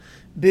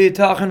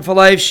B'tachan for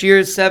Life,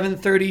 Shir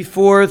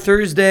 734,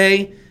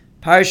 Thursday,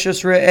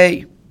 Parshas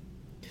Re'eh.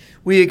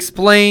 We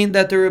explained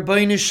that the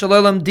Rebbeinu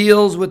Shalom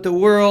deals with the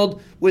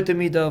world with the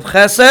midah of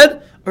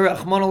Chesed, or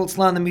Rachmana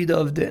litzlan, the midah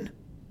of Din.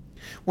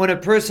 When a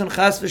person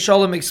Chas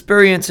v'Shalom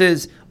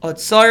experiences a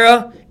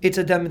tzara, it's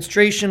a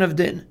demonstration of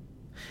Din.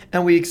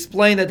 And we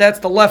explained that that's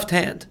the left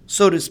hand,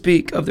 so to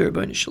speak, of the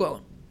Rebbeinu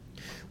Shalom.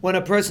 When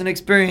a person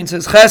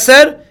experiences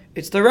Chesed,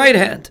 it's the right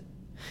hand.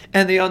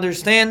 And the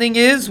understanding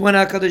is when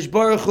HaKadosh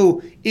Baruch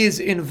Hu is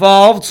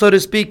involved, so to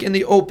speak, in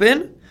the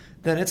open,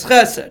 then it's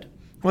Chesed.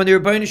 When the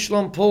Rebbeinu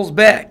Shalom pulls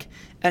back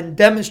and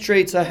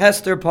demonstrates a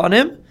hester upon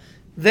him,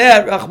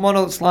 that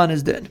Rachmana litzlan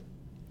is Din.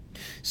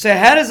 So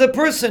how does a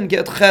person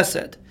get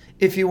Chesed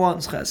if he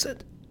wants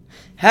Chesed?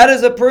 How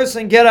does a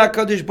person get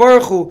HaKadosh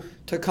Baruch Hu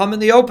to come in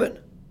the open?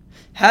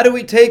 How do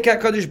we take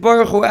HaKadosh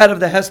Baruch Hu out of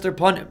the hester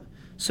upon him,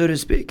 so to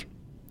speak?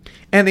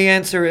 And the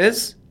answer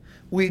is,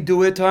 we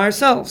do it to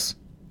ourselves.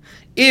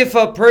 If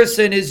a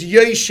person is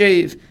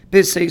Yoshev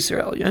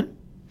b'Seiser Elyon,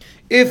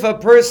 if a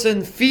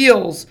person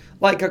feels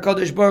like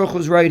HaKadosh Baruch Hu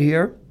is right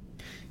here,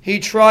 he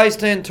tries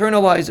to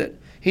internalize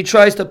it. He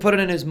tries to put it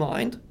in his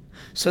mind.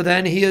 So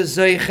then he is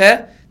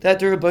Zeiche that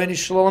the Rebbeinu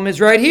Shalom is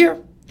right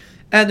here.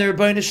 And the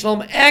Rebbeinu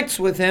Shalom acts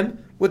with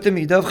him with the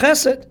midah of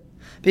Chesed.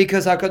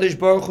 Because HaKadosh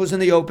Baruch Hu is in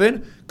the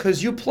open,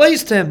 because you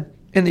placed him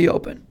in the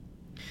open.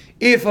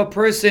 If a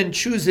person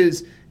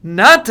chooses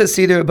not to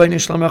see the Rebbeinu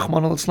Shalom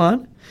Rachmana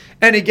litzlan,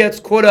 and he gets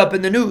caught up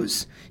in the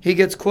news, he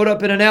gets caught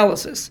up in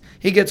analysis,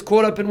 he gets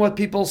caught up in what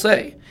people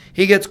say,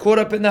 he gets caught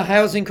up in the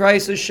housing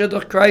crisis,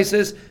 shidduch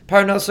crisis,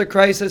 parnasa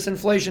crisis,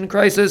 inflation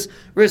crisis,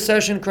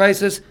 recession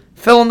crisis,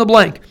 fill in the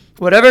blank.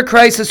 Whatever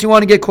crisis you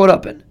want to get caught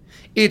up in.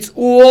 It's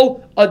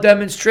all a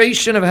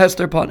demonstration of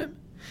Hester Panim.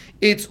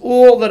 It's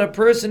all that a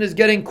person is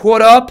getting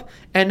caught up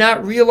and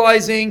not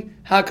realizing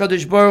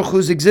HaKadosh Baruch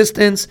Hu's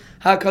existence,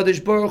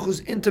 HaKadosh Baruch Hu's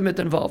intimate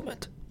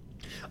involvement.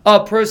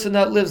 A person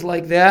that lives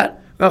like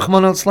that,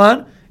 Rachmana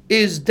litzlan,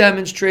 is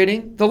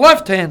demonstrating the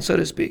left hand, so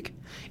to speak.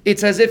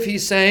 It's as if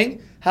he's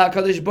saying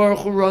HaKadosh Baruch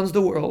Hu runs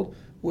the world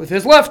with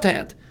his left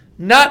hand.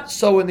 Not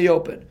so in the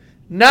open.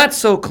 Not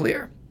so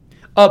clear.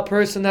 A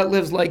person that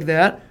lives like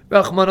that,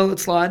 Rachmana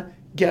litzlan,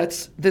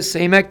 gets the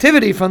same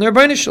activity from the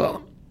Rebbeinu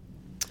Shalom.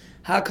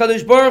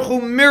 HaKadosh Baruch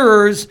Hu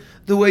mirrors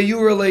the way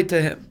you relate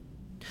to him.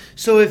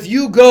 So if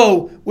you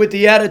go with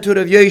the attitude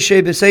of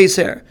Yoshe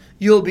b'Seiser,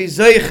 you'll be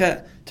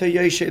Zeiche to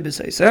Yoshe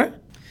b'Seiser.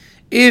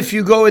 If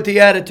you go with the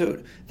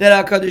attitude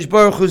that HaKadosh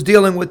Baruch Hu is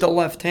dealing with the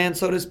left hand,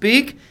 so to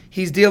speak,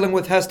 he's dealing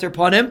with Hester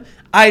Panim,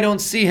 I don't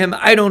see him,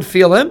 I don't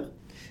feel him,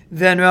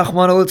 then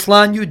Rachmana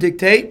litzlan, you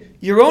dictate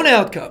your own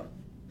outcome.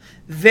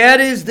 That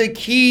is the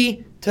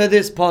key to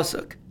this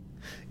pasuk.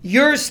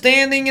 You're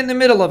standing in the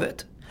middle of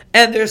it,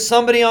 and there's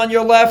somebody on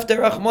your left that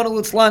Rachmana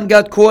litzlan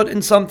got caught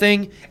in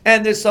something,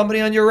 and there's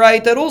somebody on your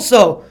right that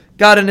also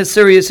got in a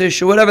serious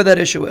issue, whatever that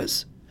issue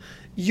is.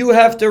 You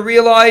have to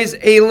realize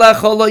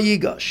Eilecha lo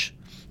yigash.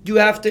 You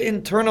have to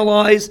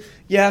internalize,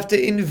 you have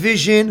to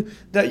envision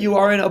that you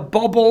are in a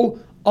bubble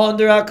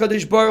under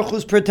HaKadosh Baruch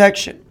Hu's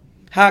protection.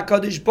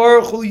 HaKadosh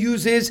Baruch Hu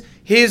uses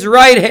his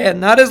right hand,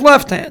 not his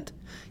left hand.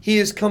 He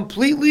is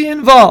completely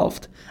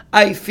involved.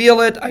 I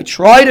feel it, I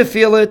try to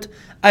feel it,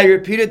 I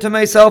repeat it to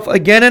myself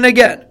again and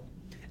again.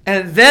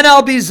 And then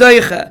I'll be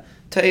Zeiche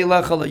to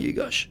Eilecha lo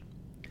yigash.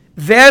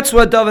 That's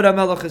what David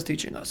HaMelech is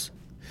teaching us.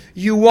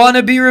 You want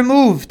to be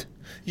removed.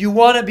 You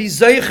want to be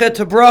Zeiche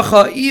to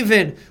bracha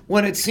even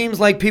when it seems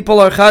like people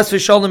are Chas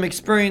v'Shalom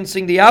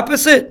experiencing the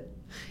opposite.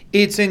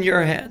 It's in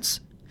your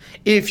hands.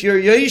 If you're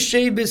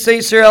Yoshe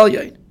b'Seiser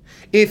Elyon,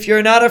 if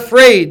you're not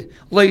afraid,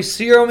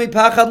 Leisiro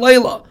mipachad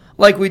leila,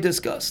 like we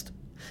discussed,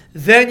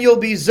 then you'll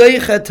be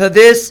Zeiche to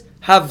this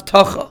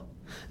Havtacha.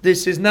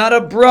 This is not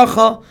a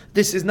bracha,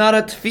 this is not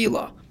a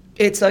tefillah.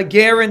 It's a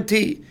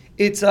guarantee.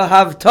 It's a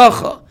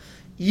Havtacha.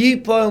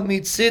 Yipol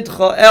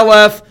mitzidcha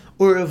elef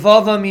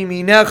urevava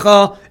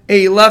miminecha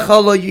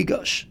eilecha lo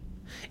yigash.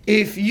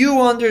 If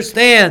you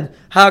understand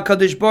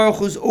HaKadosh Baruch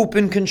Hu's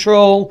open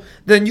control,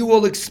 then you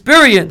will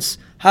experience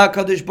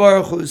HaKadosh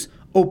Baruch Hu's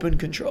open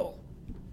control.